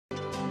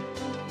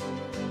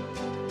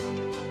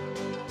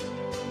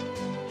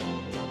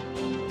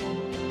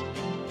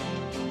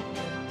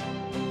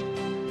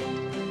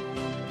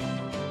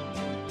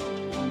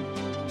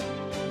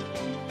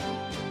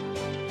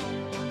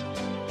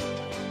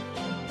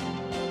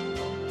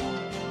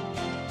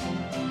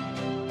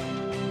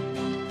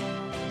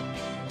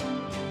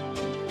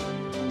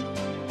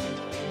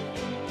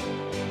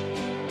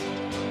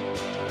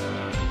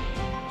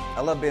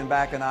I love being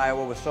back in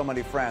Iowa with so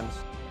many friends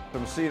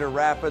from Cedar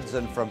Rapids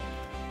and from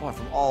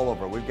all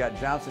over. We've got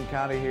Johnson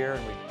County here,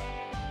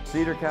 and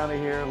Cedar County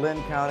here,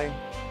 Lynn County.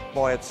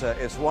 Boy,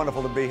 it's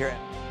wonderful to be here.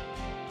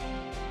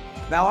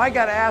 Now, I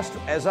got asked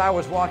as I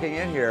was walking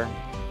in here,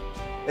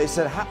 they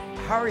said,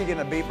 how are you going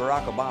to beat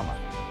Barack Obama?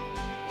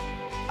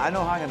 I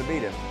know how I'm going to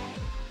beat him,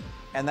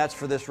 and that's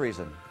for this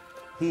reason.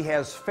 He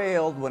has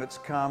failed when it's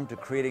come to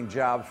creating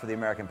jobs for the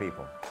American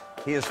people.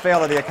 He has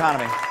failed at the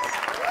economy.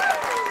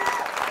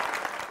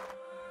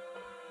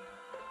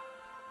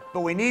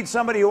 But we need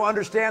somebody who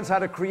understands how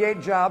to create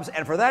jobs,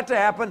 and for that to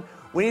happen,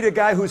 we need a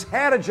guy who's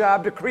had a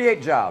job to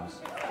create jobs.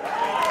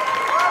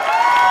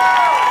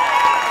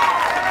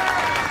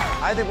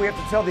 I think we have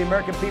to tell the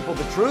American people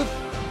the truth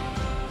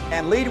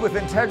and lead with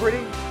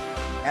integrity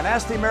and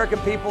ask the American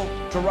people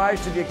to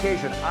rise to the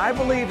occasion. I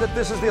believe that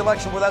this is the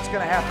election where that's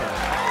going to happen.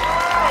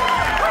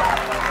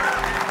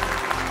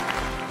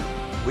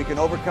 We can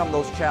overcome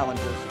those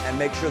challenges and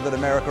make sure that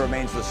America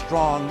remains the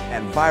strong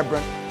and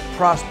vibrant,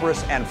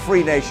 prosperous and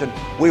free nation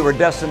we were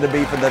destined to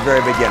be from the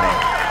very beginning.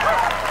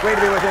 Great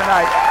to be with you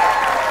tonight.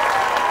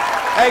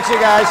 Thanks, you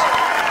guys.